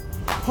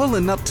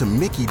Pulling up to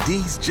Mickey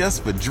D's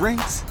just for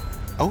drinks?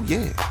 Oh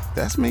yeah,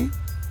 that's me.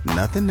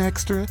 Nothing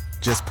extra,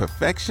 just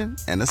perfection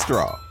and a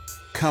straw.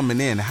 Coming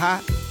in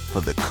hot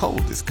for the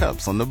coldest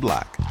cups on the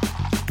block.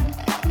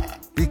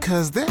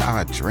 Because there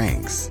are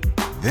drinks.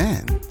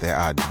 Then there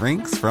are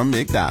drinks from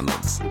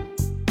McDonald's.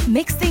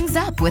 Mix things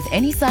up with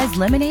any size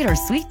lemonade or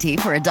sweet tea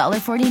for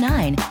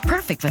 $1.49.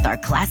 Perfect with our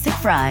classic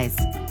fries.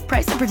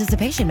 Price and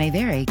participation may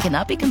vary.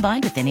 Cannot be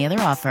combined with any other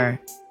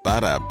offer.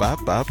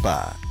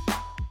 Ba-da-ba-ba-ba.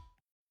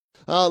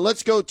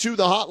 Let's go to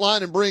the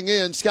hotline and bring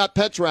in Scott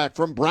Petrak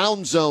from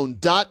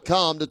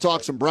BrownZone.com to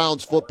talk some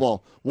Browns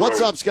football.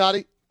 What's up,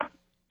 Scotty?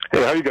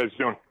 Hey, how you guys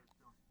doing?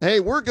 Hey,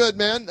 we're good,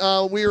 man.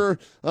 We were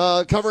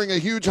covering a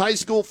huge high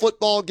school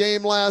football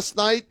game last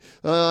night,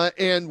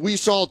 and we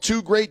saw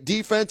two great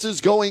defenses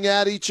going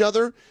at each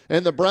other.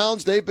 And the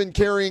Browns, they've been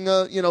carrying,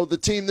 the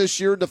team this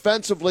year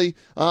defensively.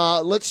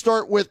 Let's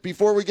start with,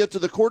 before we get to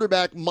the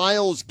quarterback,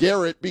 Myles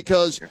Garrett,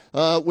 because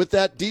with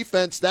that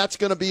defense, that's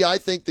going to be, I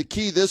think, the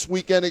key this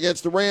weekend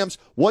against the Rams.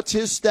 What's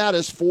his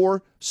status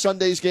for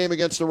Sunday's game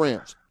against the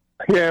Rams?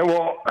 Yeah,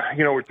 well,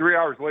 we're 3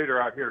 hours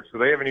later out here, so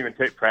they haven't even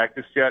taken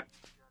practice yet.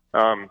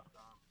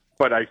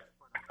 But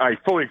I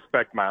fully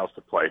expect Myles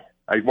to play.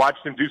 I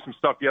watched him do some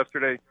stuff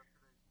yesterday,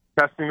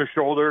 testing the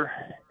shoulder,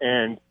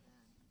 and,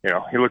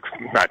 he looked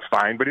not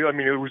fine, but he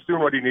was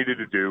doing what he needed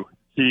to do.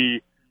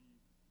 He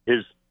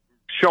has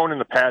shown in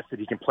the past that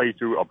he can play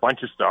through a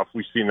bunch of stuff.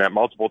 We've seen that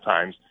multiple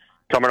times.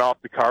 Coming off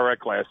the car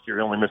wreck last year,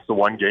 he only missed the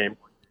one game.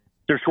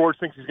 Jim Schwartz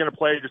thinks he's going to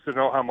play, just to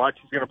know how much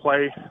he's going to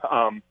play.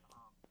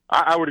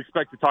 I would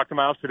expect to talk to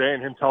Myles today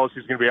and him tell us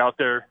he's going to be out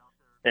there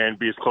and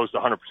be as close to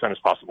 100% as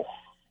possible.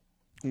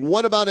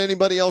 What about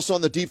anybody else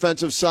on the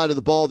defensive side of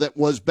the ball that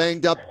was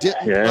banged up,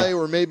 didn't play,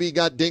 or maybe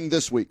got dinged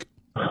this week?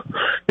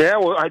 Yeah,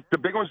 well, the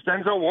big one's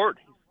Denzel Ward.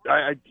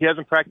 He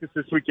hasn't practiced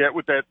this week yet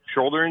with that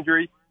shoulder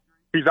injury.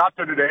 If he's out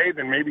there today,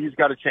 then maybe he's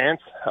got a chance.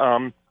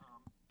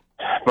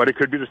 But it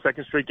could be the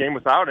second straight game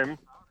without him.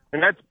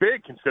 And that's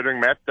big considering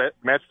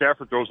Matt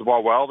Stafford throws the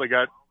ball well. They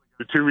got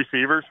the two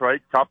receivers,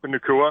 right, Kupp and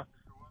Nakua.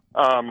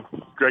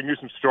 Greg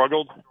Newsome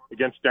struggled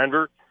against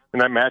Denver in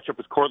that matchup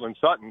with Cortland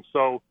Sutton.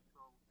 So,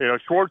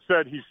 Schwartz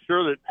said he's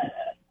sure that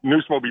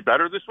Newsome will be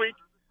better this week,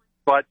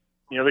 but,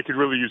 they could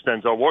really use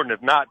Denzel Ward. And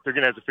if not, they're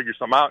going to have to figure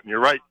something out. And you're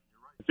right.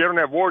 If they don't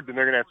have Ward, then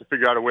they're going to have to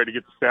figure out a way to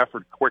get to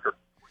Stafford quicker.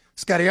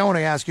 Scotty, I want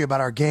to ask you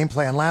about our game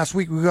plan. Last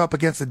week we go up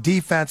against the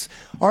defense,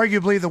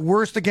 arguably the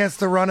worst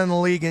against the run in the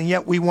league, and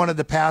yet we wanted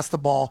to pass the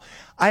ball.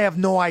 I have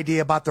no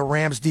idea about the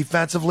Rams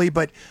defensively,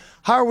 but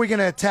how are we going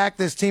to attack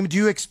this team? Do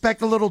you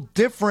expect a little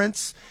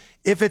difference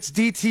if it's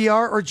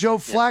DTR or Joe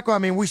Flacco? I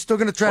mean, we still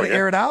going to try to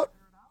air it out?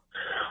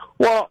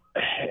 Well,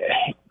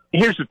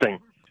 here's the thing.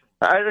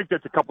 I think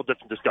that's a couple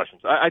different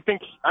discussions. I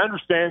think I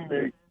understand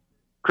the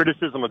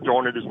criticism of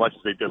throwing it as much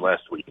as they did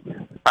last week.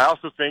 I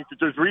also think that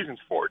there's reasons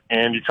for it,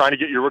 and you're trying to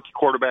get your rookie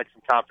quarterback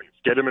some confidence,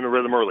 get him in the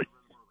rhythm early.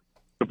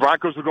 The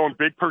Broncos are going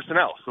big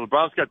personnel, so the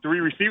Browns got three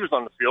receivers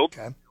on the field,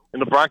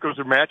 and the Broncos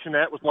are matching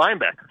that with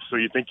linebackers, so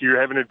you think you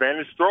have an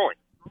advantage throwing.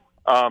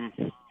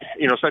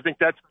 So I think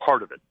that's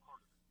part of it.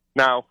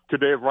 Now,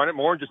 could they have run it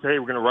more and just, hey,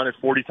 we're going to run it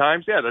 40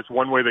 times? Yeah, that's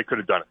one way they could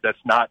have done it. That's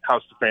not how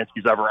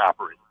Stefanski's ever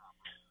operated.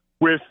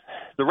 With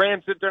the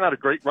Rams, they're not a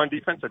great run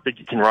defense. I think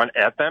you can run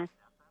at them.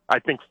 I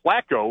think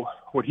Flacco,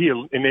 what he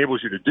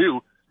enables you to do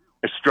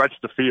is stretch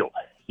the field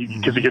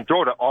because he can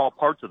throw to all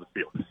parts of the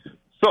field.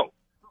 So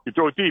you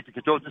throw it deep, you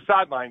can throw it to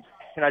sidelines,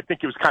 and I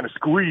think it was kind of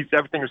squeezed.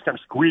 Everything was kind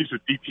of squeezed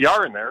with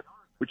DTR in there,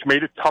 which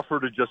made it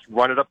tougher to just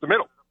run it up the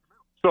middle.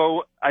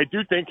 So I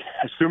do think,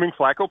 assuming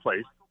Flacco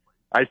plays,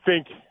 I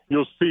think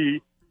you'll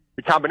see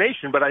the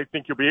combination, but I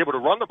think you'll be able to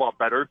run the ball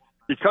better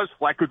because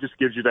Flacco just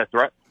gives you that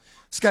threat.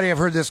 Scotty, I've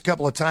heard this a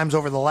couple of times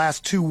over the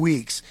last 2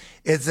 weeks,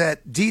 is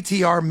that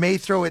DTR may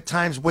throw at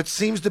times what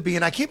seems to be,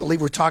 and I can't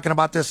believe we're talking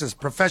about this as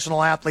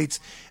professional athletes,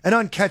 an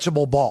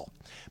uncatchable ball.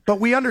 But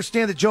we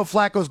understand that Joe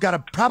Flacco's got a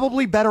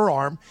probably better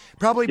arm,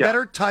 probably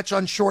better touch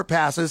on short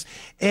passes,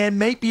 and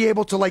may be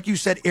able to, like you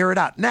said, air it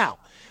out. Now,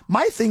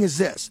 my thing is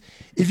this.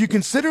 If you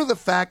consider the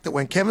fact that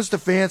when Kevin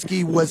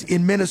Stefanski was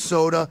in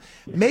Minnesota,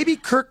 maybe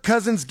Kirk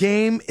Cousins'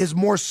 game is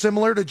more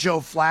similar to Joe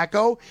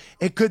Flacco,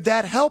 and could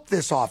that help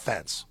this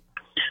offense?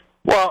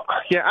 Well,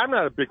 yeah, I'm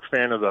not a big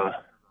fan of the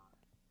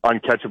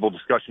uncatchable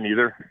discussion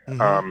either.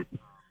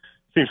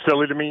 Seems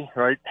silly to me,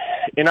 right?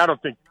 And I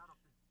don't think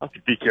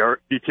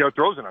DTR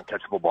throws an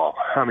uncatchable ball.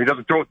 He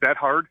doesn't throw it that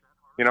hard,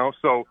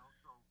 so,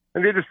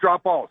 and they just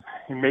drop balls.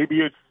 And maybe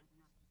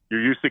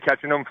you're used to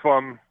catching them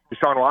from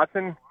Deshaun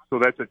Watson, so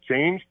that's a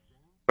change,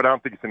 but I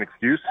don't think it's an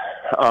excuse.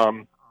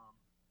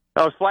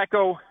 Now,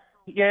 Flacco,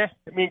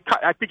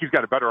 I think he's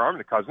got a better arm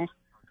than Cousins.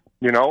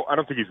 I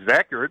don't think he's as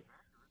accurate,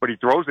 but he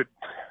throws it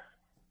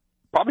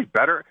probably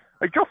better.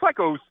 Like Joe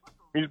Flacco's,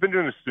 he's been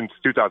doing this since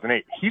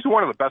 2008. He's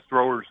one of the best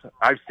throwers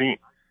I've seen.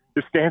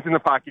 Just stands in the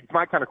pocket. He's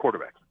my kind of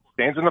quarterback.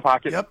 Stands in the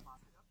pocket,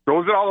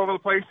 throws it all over the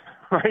place,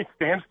 right?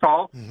 Stands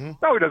tall.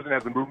 No, he doesn't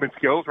have the movement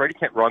skills, right? He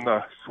can't run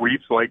the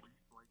sweeps like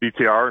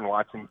DTR and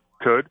Watson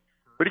could,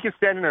 but he can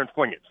stand in there and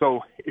fling it. So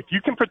if you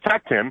can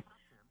protect him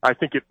I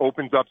think it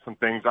opens up some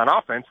things on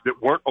offense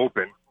that weren't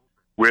open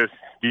with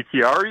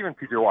DTR or even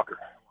PJ Walker.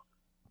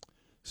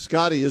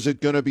 Scotty, is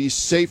it going to be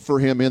safe for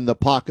him in the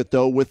pocket,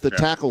 though, with the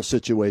tackle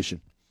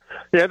situation?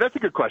 Yeah, that's a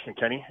good question,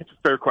 Kenny. It's a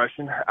fair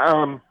question.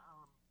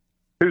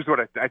 Here's what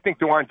I think.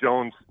 DeJuan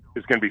Jones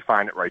is going to be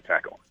fine at right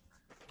tackle.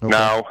 Okay.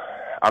 Now,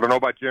 I don't know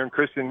about Jaron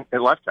Christian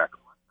at left tackle.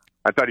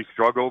 I thought he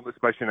struggled,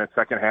 especially in that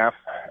second half.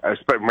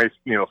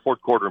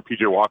 Fourth quarter, and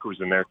PJ Walker was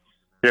in there.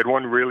 He had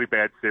one really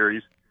bad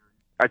series.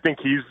 I think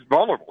he's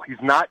vulnerable.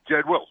 He's not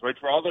Jed Wills, right?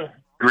 For all the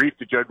grief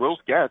that Jed Wills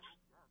gets,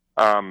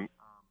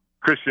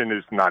 Christian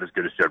is not as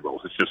good as Jed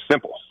Wills. It's just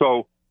simple.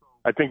 So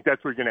I think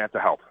that's where you're going to have to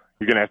help.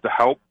 You're going to have to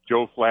help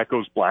Joe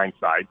Flacco's blind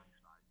side.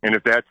 And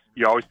if that's,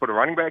 you always put a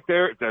running back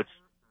there. If that's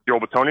Joe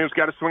Bitonio's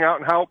got to swing out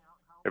and help.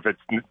 If it's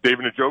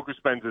David Njoku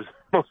spends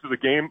most of the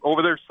game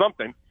over there,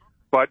 something.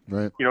 But,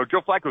 right.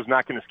 Joe Flacco's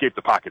not going to escape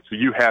the pocket. So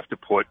you have to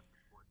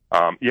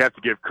you have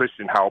to give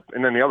Christian help.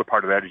 And then the other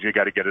part of that is you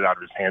got to get it out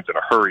of his hands in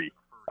a hurry,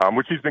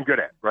 which he's been good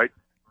at, right?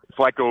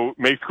 Flacco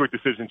makes quick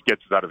decisions,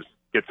 gets it out of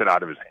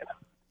his hand.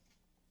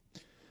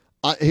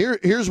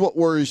 Here's what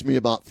worries me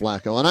about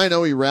Flacco, and I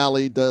know he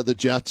rallied the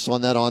Jets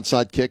on that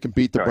onside kick and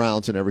beat the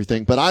Browns and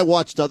everything, but I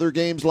watched other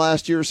games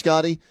last year,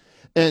 Scotty,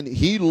 and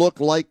he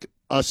looked like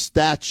a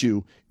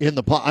statue in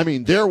the pocket. I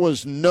mean, there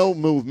was no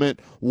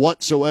movement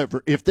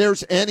whatsoever. If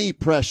there's any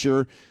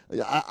pressure,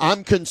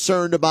 I'm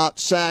concerned about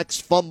sacks,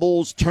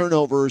 fumbles,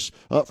 turnovers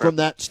from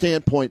that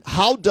standpoint.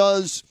 How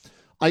does,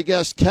 I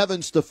guess,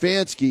 Kevin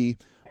Stefanski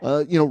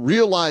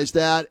realize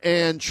that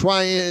and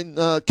try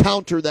and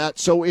counter that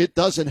so it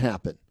doesn't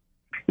happen?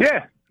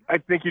 Yeah, I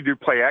think you do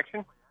play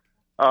action.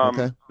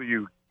 So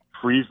you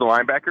freeze the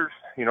linebackers,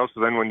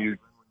 so then when you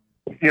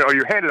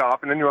hand it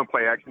off and then you want to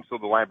play action so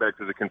the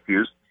linebackers are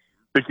confused.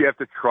 I think you have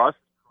to trust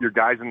your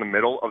guys in the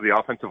middle of the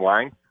offensive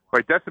line.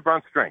 Right, that's the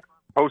Browns' strength.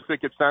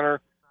 Posick at center,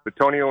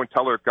 Bitonio and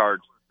Teller at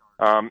guards.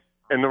 And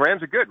the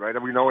Rams are good,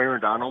 right? We know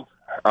Aaron Donald.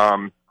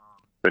 The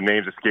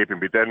name's escaping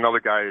me. They had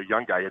another guy, a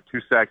young guy, he had 2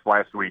 sacks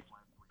last week.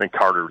 I think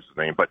Carter was his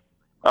name. But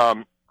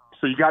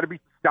so you got to be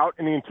stout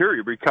in the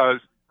interior because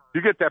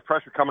you get that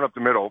pressure coming up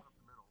the middle,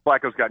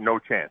 Flacco's got no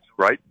chance,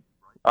 right?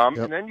 And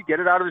then you get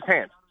it out of his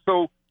hands.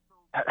 So,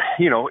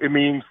 it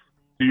means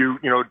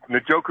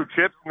Njoku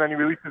chips and then he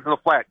releases to the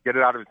flat, get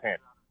it out of his hand.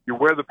 You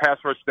wear the pass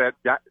rush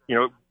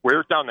wear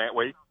it down that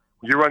way.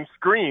 You run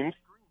screens,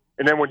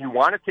 and then when you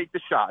want to take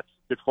the shots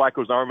that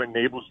Flacco's arm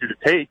enables you to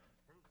take,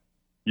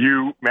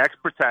 you max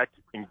protect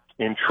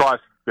and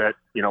trust that,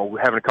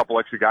 having a couple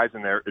extra guys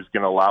in there is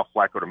going to allow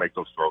Flacco to make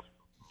those throws.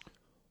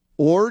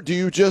 Or do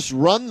you just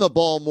run the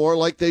ball more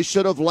like they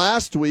should have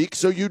last week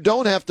so you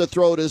don't have to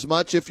throw it as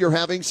much if you're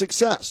having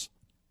success?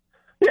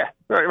 Yeah,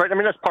 right. I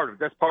mean, that's part of it.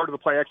 That's part of the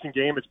play-action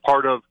game. It's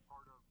part of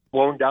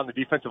slowing down the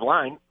defensive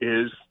line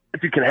is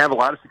if you can have a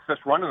lot of success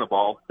running the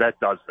ball, that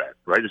does that,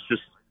 right? It's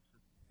just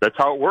that's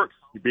how it works.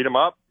 You beat them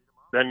up,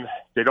 then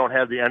they don't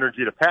have the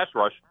energy to pass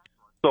rush.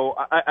 So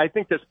I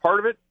think that's part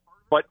of it.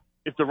 But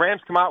if the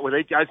Rams come out with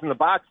 8 guys in the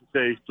box and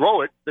say,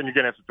 throw it, then you're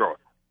going to have to throw it.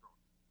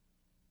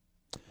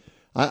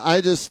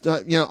 I just,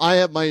 I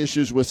have my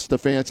issues with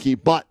Stefanski,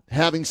 but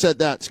having said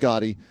that,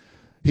 Scotty,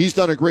 he's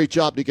done a great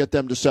job to get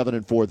them to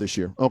 7-4 this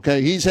year.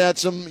 Okay, he's had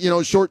some,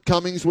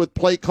 shortcomings with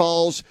play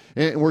calls,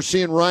 and we're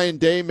seeing Ryan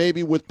Day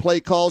maybe with play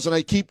calls, and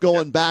I keep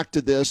going back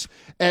to this.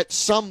 At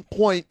some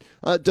point,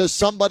 does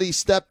somebody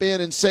step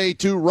in and say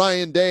to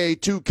Ryan Day,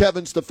 to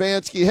Kevin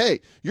Stefanski, hey,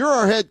 you're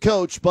our head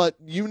coach, but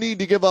you need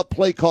to give up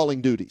play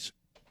calling duties?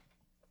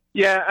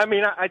 Yeah, I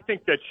mean, I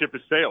think that ship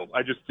has sailed.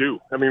 I just do.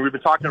 I mean, we've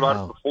been talking about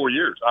it for 4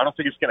 years. I don't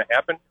think it's going to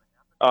happen.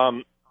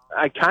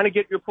 I kind of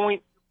get your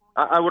point.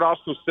 I would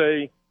also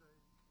say,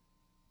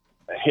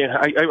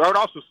 I would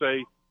also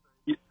say,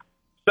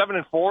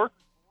 7-4.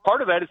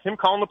 Part of that is him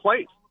calling the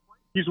plays.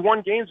 He's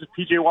won games with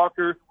PJ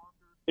Walker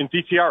and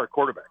DTR at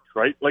quarterbacks,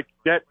 right? Like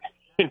that,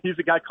 and he's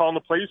the guy calling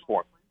the plays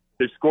for him.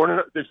 They've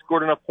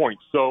scored enough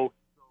points. So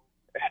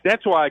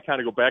that's why I kind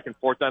of go back and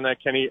forth on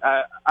that, Kenny.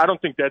 I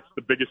don't think that's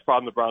the biggest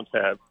problem the Browns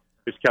have.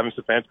 Is Kevin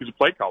Stefanski's a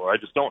play caller. I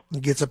just don't. He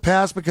gets a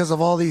pass because of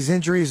all these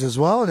injuries as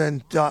well.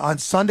 And on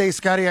Sunday,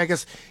 Scotty, I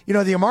guess,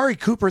 the Amari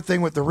Cooper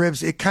thing with the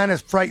ribs, it kind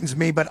of frightens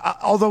me. But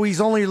although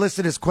he's only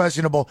listed as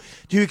questionable,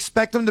 do you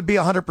expect him to be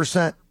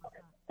 100%?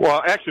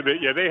 Well, actually,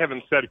 they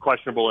haven't said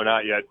questionable or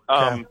not yet.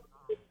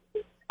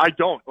 I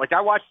don't. Like, I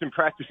watched him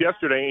practice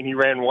yesterday, and he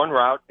ran one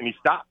route, and he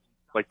stopped.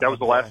 Like, that was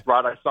the last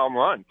route I saw him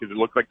run because it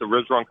looked like the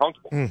ribs were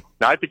uncomfortable.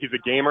 Now, I think he's a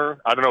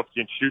gamer. I don't know if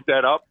you can shoot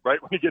that up,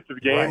 right, when you get to the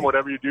game,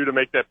 whatever you do to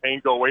make that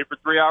pain go away for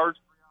 3 hours.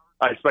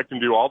 I expect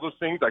him to do all those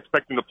things. I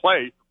expect him to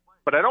play,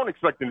 but I don't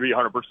expect him to be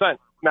 100%.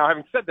 Now,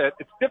 having said that,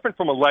 it's different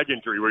from a leg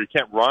injury where you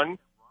can't run.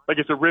 Like,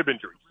 it's a rib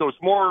injury. So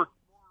it's more,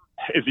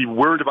 is he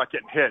worried about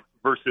getting hit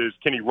versus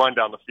can he run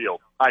down the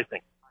field, I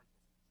think.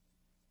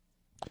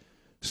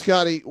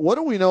 Scotty, what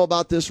do we know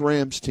about this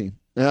Rams team?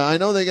 I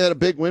know they got a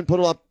big win, put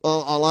up a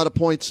lot of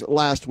points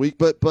last week,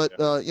 but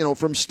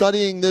from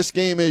studying this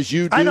game as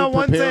you do, I know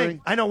one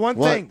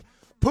What? thing.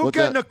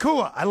 Puka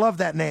Nacua. I love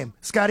that name.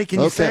 Scotty, can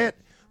you say it?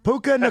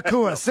 Puka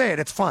Nacua. Say it.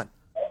 It's fun.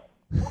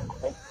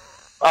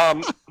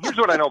 Here's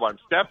what I know about him.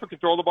 Stafford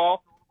control the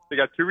ball. They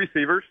got 2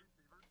 receivers.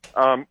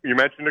 You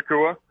mentioned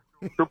Nakua,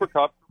 Cooper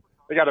Kupp.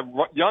 They got a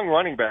young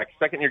running back,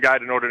 second-year guy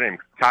to Notre Dame,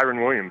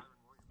 Kyron Williams,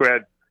 who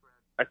has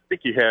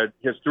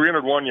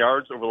 301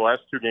 yards over the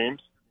last 2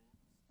 games.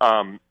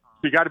 So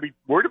you got to be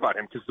worried about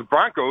him because the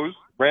Broncos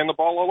ran the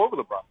ball all over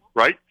the Broncos,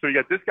 right? So you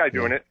got this guy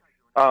doing it.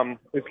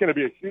 It's going to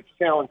be a huge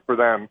challenge for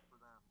them.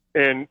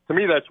 And to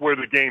me, that's where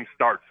the game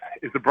starts,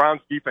 is the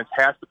Browns defense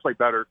has to play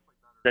better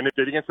than it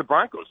did against the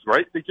Broncos,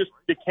 right? They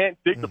can't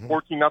dig the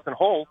 14-0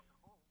 hole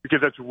because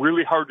that's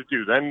really hard to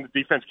do. Then the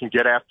defense can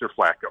get after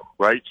Flacco,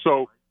 right?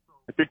 So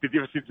I think the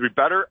defense needs to be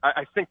better.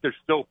 I think there's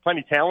still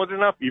plenty talented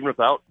enough, even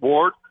without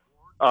Ward,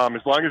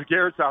 as long as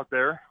Garrett's out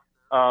there,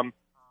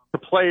 to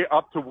play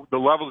up to the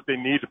level that they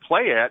need to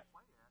play at,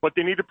 but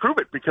they need to prove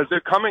it because they're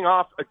coming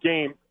off a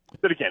game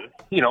that, again,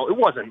 it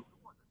wasn't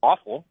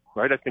awful,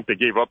 right? I think they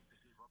gave up.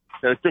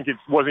 I think it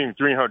wasn't even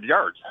 300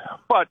 yards,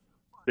 but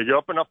they gave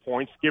up enough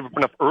points, gave up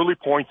enough early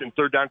points in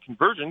third down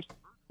conversions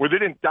where they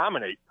didn't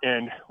dominate.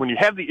 And when you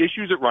have the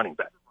issues at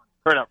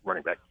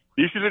the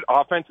issues at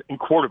offense and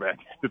quarterback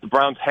that the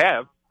Browns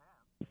have,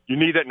 you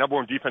need that number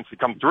 1 defense to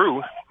come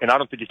through, and I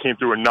don't think it came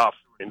through enough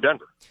in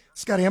Denver.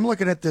 Scotty, I'm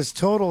looking at this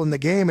total in the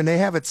game, and they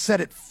have it set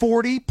at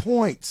 40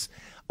 points.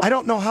 I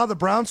don't know how the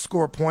Browns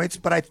score points,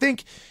 but I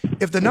think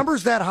if the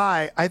number's that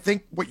high, I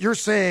think what you're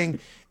saying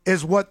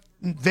is what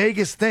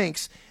Vegas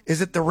thinks is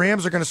that the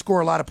Rams are going to score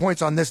a lot of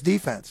points on this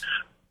defense.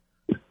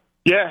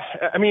 Yeah,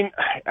 I mean,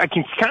 I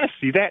can kind of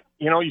see that.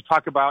 You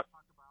talk about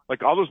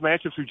like all those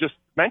matchups we just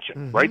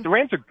mentioned, right? The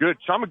Rams are good.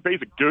 Sean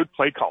McVay's a good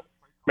play caller.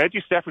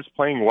 Matthew Stafford's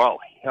playing well.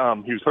 He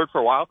was hurt for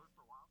a while,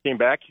 came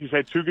back. He's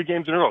had 2 good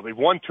games in a row. They've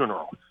won 2 in a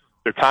row.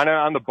 They're kind of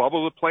on the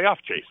bubble of the playoff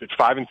chase. It's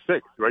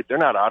 5-6, right? They're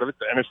not out of it.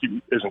 The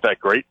NFC isn't that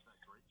great.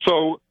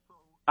 So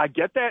I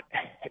get that.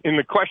 And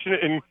the question,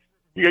 and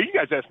you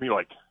guys asked me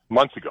like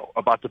months ago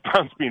about the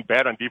Browns being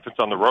bad on defense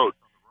on the road.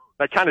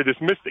 I kind of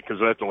dismissed it because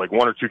that's like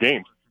 1 or 2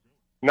 games.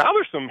 Now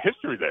there's some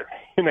history there,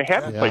 and they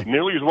haven't played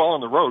nearly as well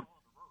on the road,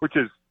 which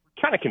is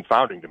kind of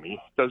confounding to me.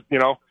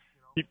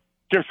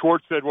 Jim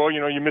Schwartz said, well,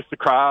 you missed the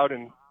crowd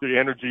and the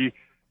energy,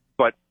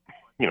 but,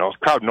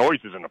 crowd noise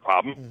isn't a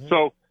problem.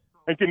 So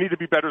I think they need to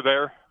be better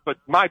there. But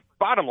my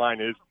bottom line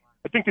is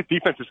I think the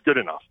defense is good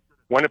enough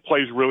when it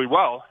plays really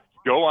well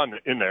to go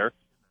in there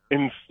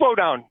and slow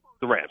down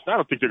the Rams. Now, I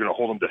don't think they're going to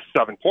hold them to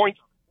 7 points,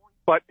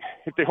 but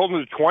if they hold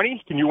them to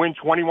 20, can you win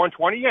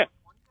 21-20? Yeah.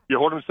 You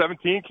hold them to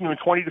 17, can you win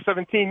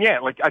 20-17? Yeah.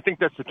 I think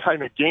that's the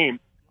kind of game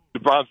the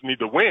Browns need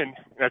to win.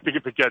 And I think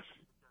if it gets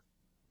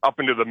up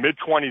into the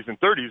mid-20s and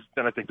 30s,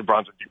 then I think the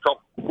Browns are in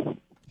trouble.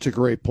 It's a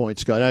great point,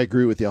 Scott. I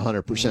agree with you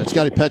 100%.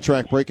 Scotty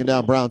Petrak breaking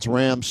down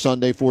Browns-Rams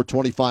Sunday,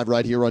 4:25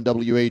 right here on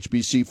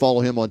WHBC.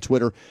 Follow him on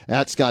Twitter,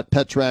 at Scott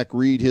Petrak.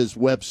 Read his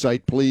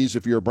website, please,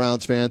 if you're a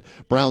Browns fan,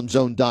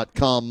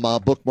 brownzone.com.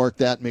 Bookmark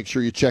that. Make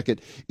sure you check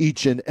it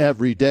each and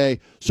every day.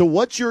 So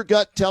what's your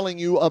gut telling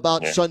you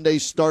about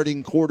Sunday's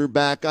starting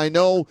quarterback? I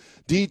know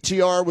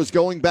DTR was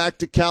going back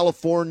to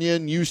California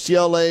and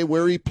UCLA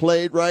where he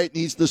played, right? And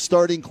he's the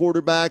starting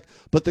quarterback,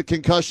 but the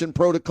concussion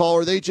protocol,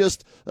 are they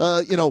just,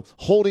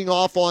 holding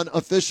off on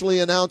officially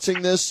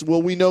announcing this?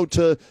 Will we know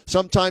to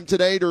sometime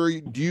today, or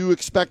do you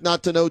expect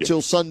not to know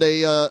till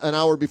Sunday, an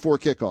hour before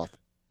kickoff?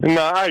 No,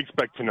 I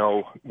expect to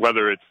know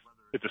whether it's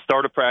at the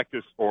start of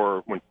practice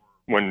or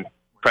when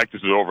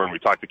practice is over and we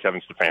talk to Kevin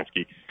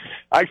Stefanski.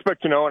 I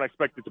expect to know, and I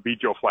expect it to be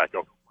Joe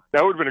Flacco.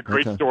 That would have been a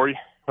great story,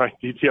 right?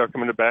 DTR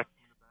coming back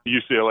to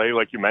UCLA,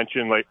 like you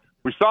mentioned. Like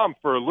we saw him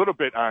for a little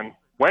bit on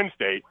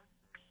Wednesday,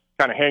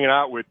 kind of hanging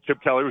out with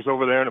Chip Kelly was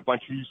over there and a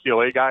bunch of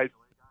UCLA guys.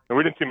 And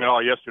we didn't see him at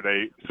all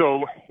yesterday.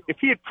 So if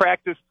he had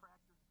practiced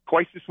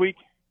twice this week,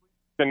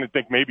 then I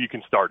think maybe you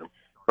can start him.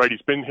 Right?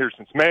 He's been here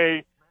since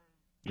May.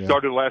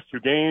 Started the last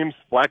 2 games.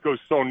 Flacco's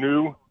so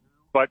new.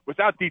 But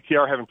without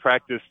DTR having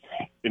practiced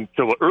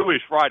until early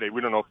as Friday, we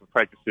don't know if he'll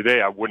practice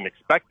today. I wouldn't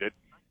expect it.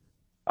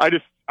 I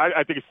think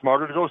it's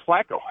smarter to go with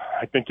Flacco.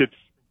 I think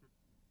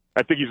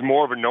he's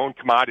more of a known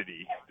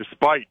commodity,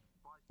 despite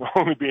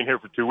only being here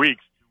for 2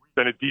 weeks,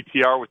 than a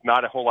DTR with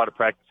not a whole lot of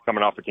practice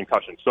coming off a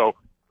concussion. So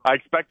I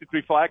expect it to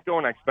be Flacco,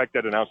 and I expect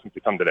that announcement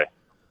to come today.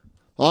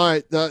 All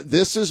right,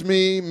 this is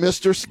me,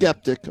 Mr.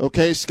 Skeptic.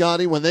 Okay,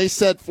 Scotty, when they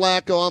said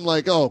Flacco, I'm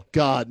like, oh,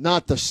 God,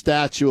 not the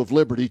Statue of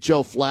Liberty,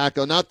 Joe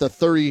Flacco, not the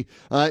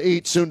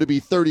 38,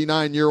 soon-to-be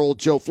 39-year-old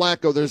Joe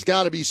Flacco. There's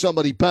got to be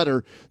somebody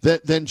better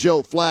than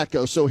Joe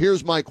Flacco. So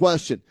here's my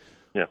question.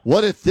 Yeah.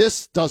 What if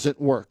this doesn't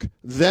work?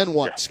 Then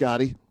what,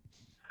 Scotty?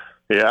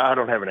 Yeah, I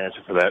don't have an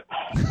answer for that,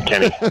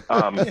 Kenny.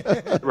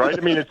 Right?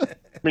 I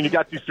mean, you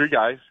got these 3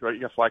 guys, right?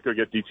 You got Flacco,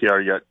 you got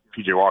DTR, you got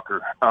P.J.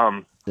 Walker.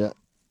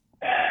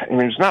 I mean,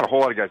 there's not a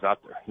whole lot of guys out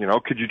there.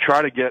 Could you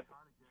try to get?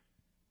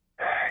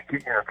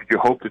 Could you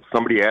hope that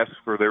somebody asks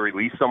for their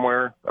release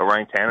somewhere,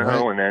 Ryan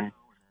Tannehill, and then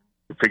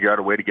figure out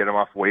a way to get him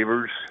off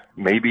waivers?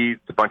 Maybe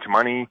it's a bunch of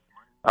money.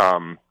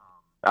 I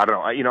don't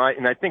know.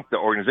 And I think the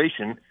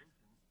organization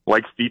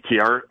likes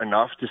DTR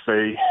enough to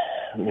say,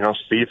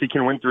 see if he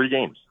can win 3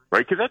 games,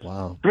 right? Because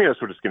to me,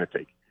 that's what it's going to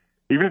take.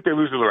 Even if they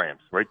lose to the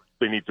Rams, right?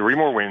 They need 3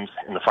 more wins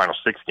in the final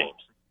 6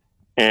 games.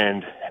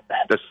 And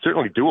that's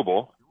certainly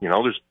doable.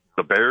 There's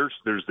the Bears,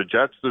 there's the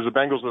Jets, there's the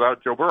Bengals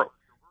without Joe Burrow.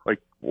 Like,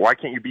 why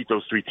can't you beat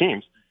those three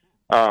teams?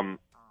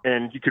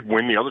 And you could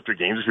win the other three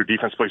games if your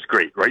defense plays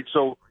great, right?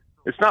 So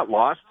it's not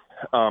lost.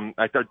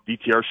 I thought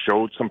DTR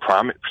showed some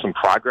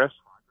progress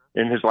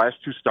in his last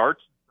two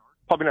starts.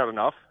 Probably not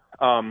enough,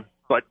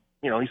 but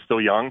he's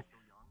still young.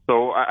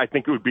 So I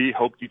think it would be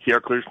hope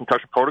DTR clears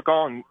concussion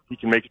protocol and he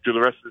can make it through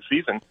the rest of the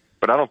season.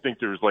 But I don't think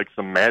there's like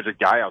some magic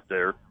guy out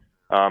there.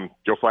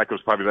 Joe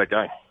Flacco's probably that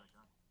guy.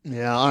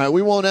 Yeah, all right.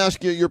 We won't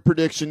ask you your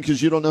prediction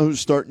because you don't know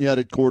who's starting yet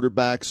at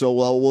quarterback. So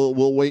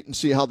we'll wait and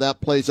see how that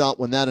plays out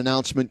when that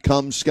announcement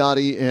comes,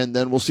 Scotty, and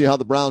then we'll see how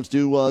the Browns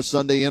do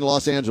Sunday in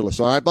Los Angeles.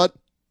 All right, bud?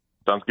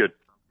 Sounds good.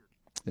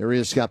 There he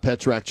is, Scott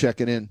Petrak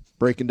checking in,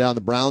 breaking down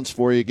the Browns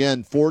for you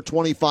again.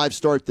 4:25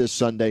 start this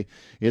Sunday.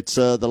 It's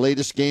the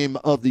latest game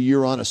of the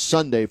year on a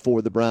Sunday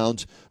for the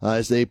Browns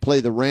as they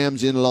play the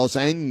Rams in Los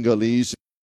Angeles.